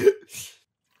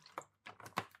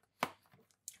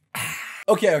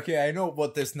 Okay, I know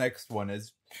what this next one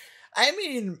is. I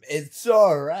mean, it's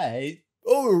alright.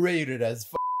 Overrated as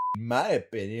f***, in my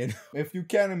opinion. If you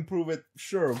can improve it,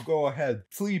 sure, go ahead.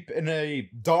 Sleep in a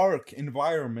dark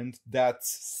environment that's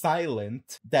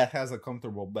silent, that has a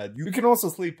comfortable bed. You can also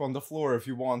sleep on the floor if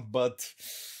you want, but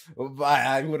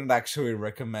I wouldn't actually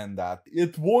recommend that.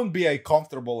 It won't be a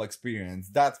comfortable experience,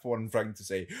 that's what I'm trying to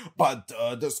say. But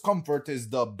discomfort is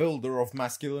the builder of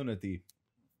masculinity.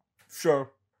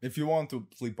 Sure, if you want to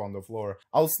sleep on the floor.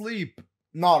 I'll sleep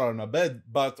not on a bed,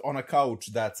 but on a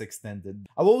couch that's extended.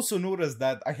 I've also noticed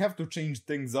that I have to change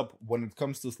things up when it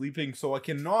comes to sleeping, so I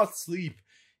cannot sleep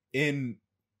in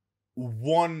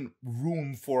one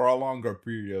room for a longer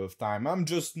period of time. I'm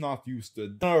just not used to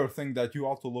it. Another thing that you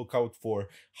ought to look out for,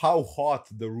 how hot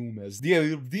the room is. The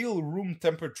ideal room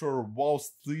temperature while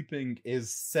sleeping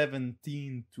is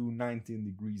 17 to 19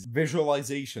 degrees.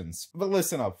 Visualizations. But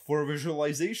listen up, for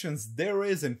visualizations, there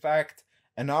is in fact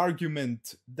an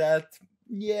argument that,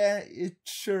 yeah, it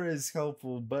sure is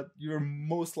helpful, but you're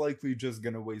most likely just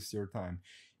gonna waste your time.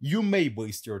 You may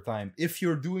waste your time if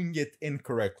you're doing it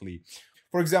incorrectly.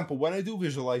 For example, when I do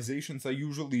visualizations, I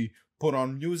usually put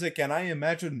on music and I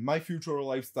imagine my future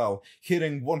lifestyle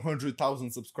hitting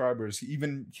 100,000 subscribers,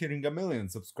 even hitting 1 million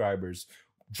subscribers,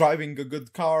 driving a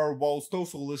good car whilst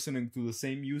also listening to the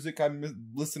same music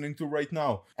I'm listening to right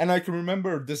now. And I can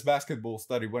remember this basketball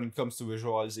study when it comes to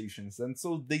visualizations, and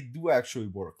so they do actually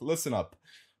work. Listen up.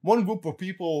 One group of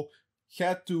people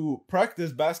had to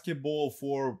practice basketball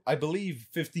for, I believe,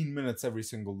 15 minutes every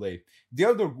single day. The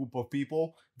other group of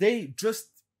people, they just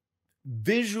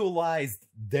visualized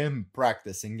them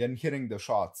practicing and hitting the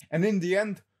shots. And in the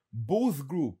end, both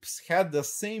groups had the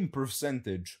same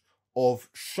percentage of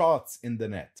shots in the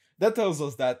net. That tells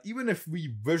us that even if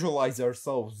we visualize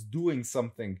ourselves doing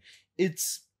something,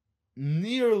 it's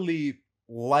nearly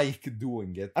like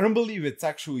doing it. I don't believe it's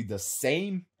actually the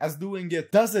same as doing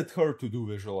it. Does it hurt to do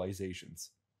visualizations?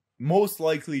 Most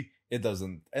likely it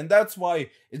doesn't. And that's why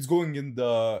it's going in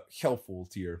the helpful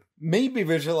tier. Maybe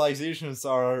visualizations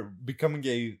are becoming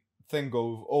a thing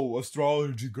of, oh,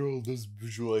 astrology girl does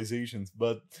visualizations,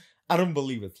 but I don't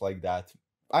believe it's like that.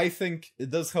 I think it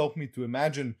does help me to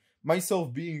imagine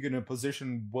myself being in a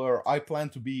position where I plan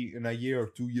to be in a year or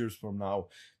 2 years from now.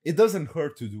 It doesn't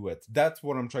hurt to do it. That's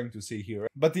what I'm trying to say here.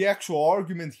 But the actual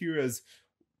argument here is,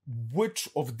 which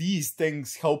of these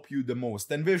things help you the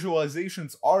most? And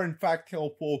visualizations are in fact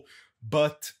helpful,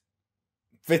 but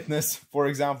fitness, for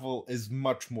example, is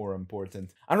much more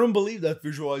important. I don't believe that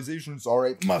visualizations are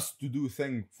a must-to-do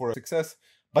thing for success,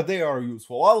 but they are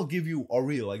useful. I'll give you a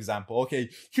real example. Okay,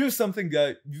 here's something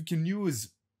that you can use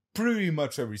pretty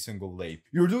much every single day.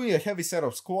 You're doing a heavy set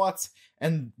of squats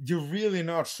and you're really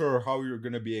not sure how you're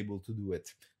going to be able to do it.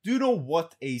 Do you know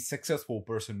what a successful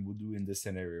person would do in this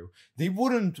scenario? They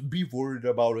wouldn't be worried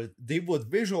about it. They would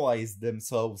visualize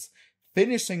themselves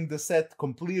finishing the set,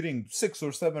 completing 6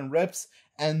 or 7 reps,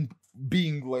 and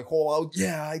being like, oh, out,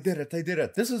 yeah, I did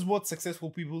it. This is what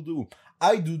successful people do.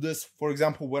 I do this, for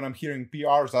example, when I'm hearing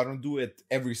PRs. I don't do it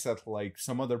every set like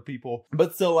some other people.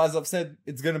 But still, as I've said,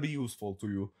 it's going to be useful to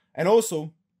you. And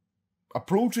also,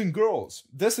 approaching girls.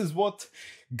 This is what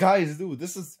guys do.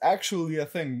 This is actually a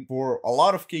thing. For a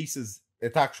lot of cases,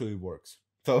 it actually works.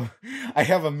 So I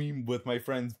have a meme with my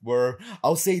friends where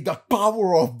I'll say the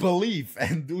power of belief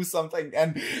and do something.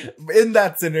 And in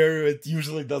that scenario, it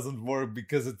usually doesn't work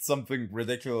because it's something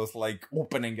ridiculous like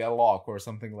opening a lock or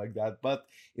something like that. But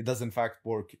it does in fact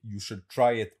work. You should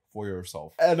try it for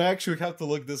yourself. And I actually have to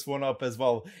look this one up as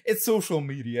well. It's social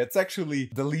media. It's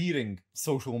actually deleting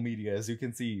social media, as you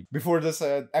can see. Before this,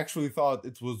 I actually thought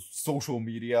it was social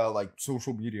media, like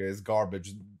social media is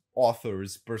garbage.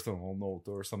 Author's personal note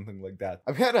or something like that.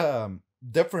 I've had a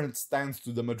different stance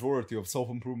to the majority of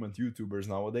self-improvement YouTubers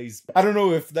nowadays. I don't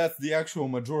know if that's the actual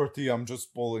majority, I'm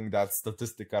just pulling that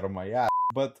statistic out of my ass.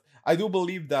 But I do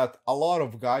believe that a lot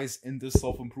of guys in this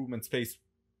self-improvement space...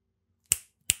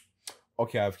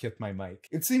 Okay, I've hit my mic.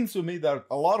 It seems to me that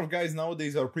a lot of guys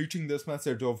nowadays are preaching this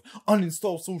message of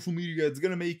uninstall social media, it's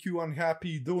gonna make you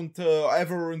unhappy, don't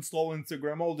ever install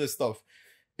Instagram, all this stuff.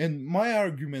 And my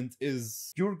argument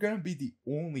is, you're gonna be the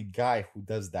only guy who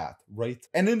does that, right?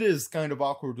 And it is kind of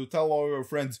awkward to tell all your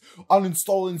friends,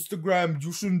 uninstall Instagram,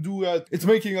 you shouldn't do that, it's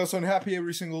making us unhappy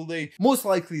every single day. Most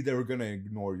likely they're gonna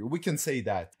ignore you, we can say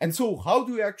that. And so, how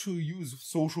do you actually use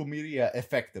social media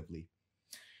effectively?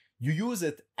 You use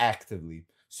it actively.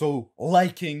 So,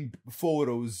 liking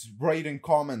photos, writing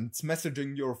comments,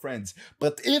 messaging your friends.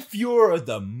 But if you're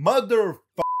the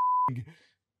motherfucking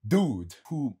dude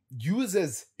who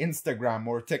uses Instagram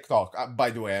or TikTok,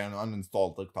 by the way, I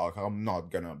uninstalled TikTok, I'm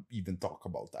not gonna even talk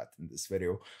about that in this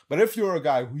video, but if you're a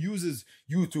guy who uses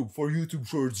YouTube for YouTube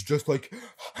shorts just like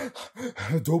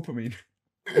dopamine,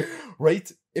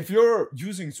 right? If you're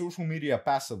using social media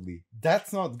passively,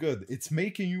 that's not good. It's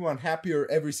making you unhappier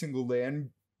every single day,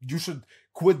 and you should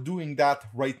quit doing that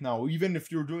right now. Even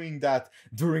if you're doing that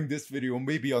during this video,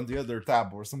 maybe on the other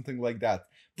tab or something like that.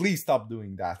 Please stop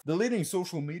doing that. Deleting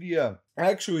social media. I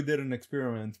actually did an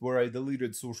experiment where I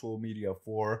deleted social media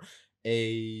for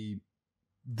a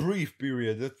brief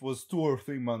period. It was 2 or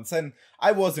 3 months, and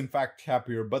I was in fact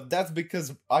happier, but that's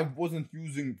because I wasn't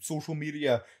using social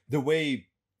media the way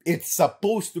it's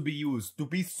supposed to be used, to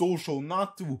be social,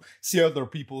 not to see other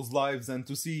people's lives and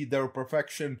to see their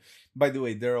perfection. By the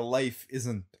way, their life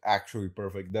isn't actually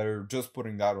perfect. They're just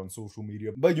putting that on social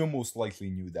media, but you most likely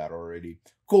knew that already.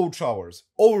 Cold showers,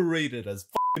 overrated as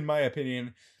f*** in my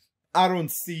opinion. I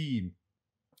don't see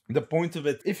the point of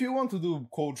it. If you want to do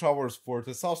cold showers for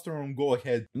testosterone, go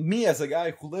ahead. Me, as a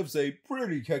guy who lives a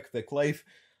pretty hectic life,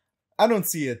 I don't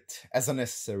see it as a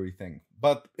necessary thing.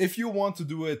 But if you want to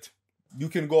do it, you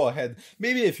can go ahead.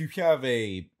 Maybe if you have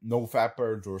a no-fat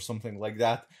purge or something like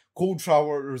that, cold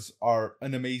showers are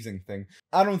an amazing thing.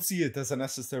 I don't see it as a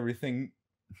necessary thing.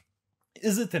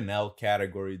 Is it an L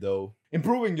category though?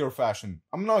 Improving your fashion.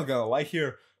 I'm not gonna lie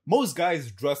here. Most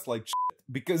guys dress like shit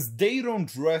because they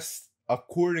don't dress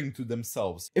according to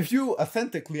themselves. If you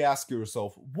authentically ask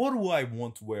yourself, what do I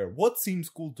want to wear? What seems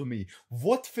cool to me?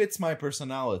 What fits my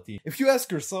personality? If you ask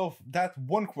yourself that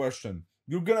one question,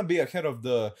 you're gonna be ahead of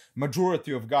the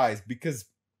majority of guys because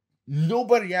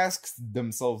nobody asks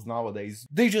themselves nowadays.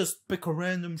 They just pick a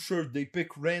random shirt, they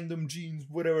pick random jeans,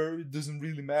 whatever, it doesn't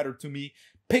really matter to me.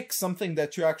 Pick something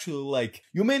that you actually like.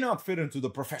 You may not fit into the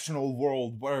professional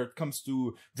world where it comes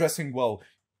to dressing well.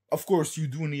 Of course, you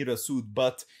do need a suit,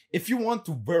 but if you want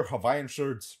to wear Hawaiian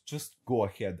shirts, just go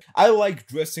ahead. I like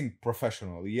dressing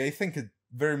professionally. I think it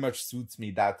very much suits me,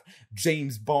 that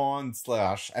James Bond /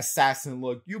 assassin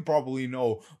look. You probably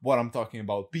know what I'm talking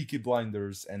about, Peaky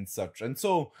Blinders and such. And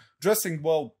so, dressing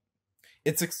well,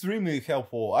 it's extremely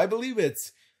helpful. I believe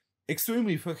it's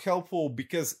extremely helpful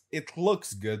because it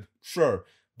looks good, sure,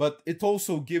 but it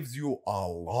also gives you a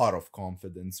lot of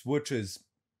confidence, which is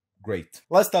great.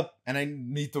 Last up, and I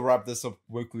need to wrap this up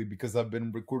quickly because I've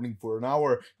been recording for an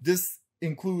hour, this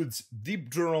includes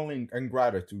deep journaling and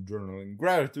gratitude journaling.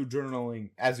 Gratitude journaling,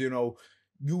 as you know,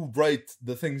 you write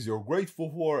the things you're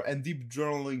grateful for, and deep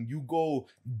journaling, you go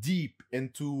deep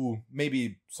into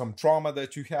maybe some trauma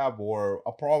that you have or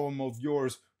a problem of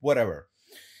yours, whatever.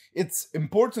 It's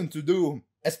important to do,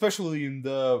 especially in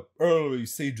the early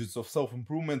stages of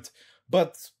self-improvement,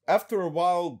 but after a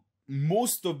while,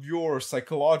 most of your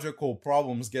psychological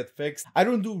problems get fixed. I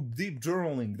don't do deep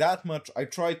journaling that much. I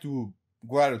try to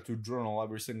gratitude journal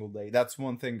every single day. That's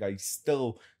one thing I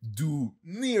still do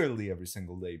nearly every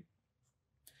single day.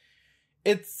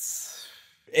 It's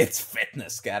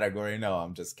fitness category. No,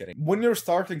 I'm just kidding. When you're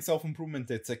starting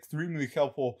self-improvement, it's extremely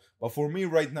helpful, but for me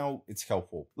right now, it's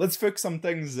helpful. Let's fix some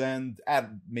things and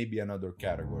add maybe another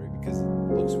category because it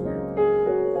looks weird.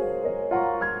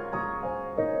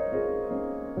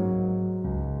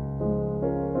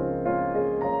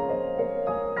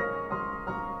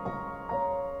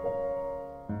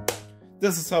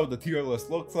 This is how the tier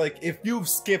list looks like. If you've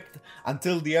skipped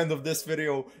until the end of this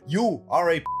video, you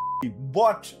are a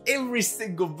watch every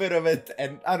single bit of it,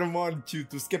 and I don't want you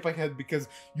to skip ahead because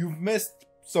you've missed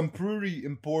some pretty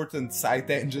important side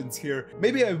tangents here.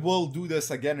 Maybe I will do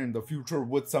this again in the future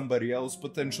with somebody else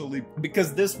potentially,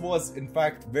 because this was in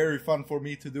fact very fun for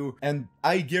me to do, and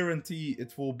I guarantee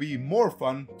it will be more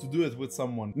fun to do it with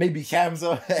someone. Maybe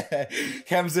Hamza.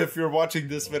 Hamza, if you're watching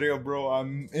this video, bro,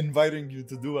 I'm inviting you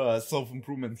to do a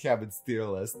self-improvement habits tier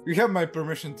list. You have my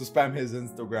permission to spam his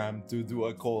Instagram to do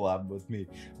a collab with me.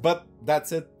 But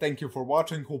that's it. Thank you for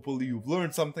watching. Hopefully you've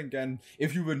learned something, and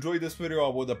if you've enjoyed this video,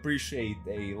 I would appreciate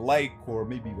a like or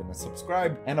maybe even a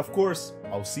subscribe, and of course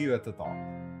I'll see you at the top.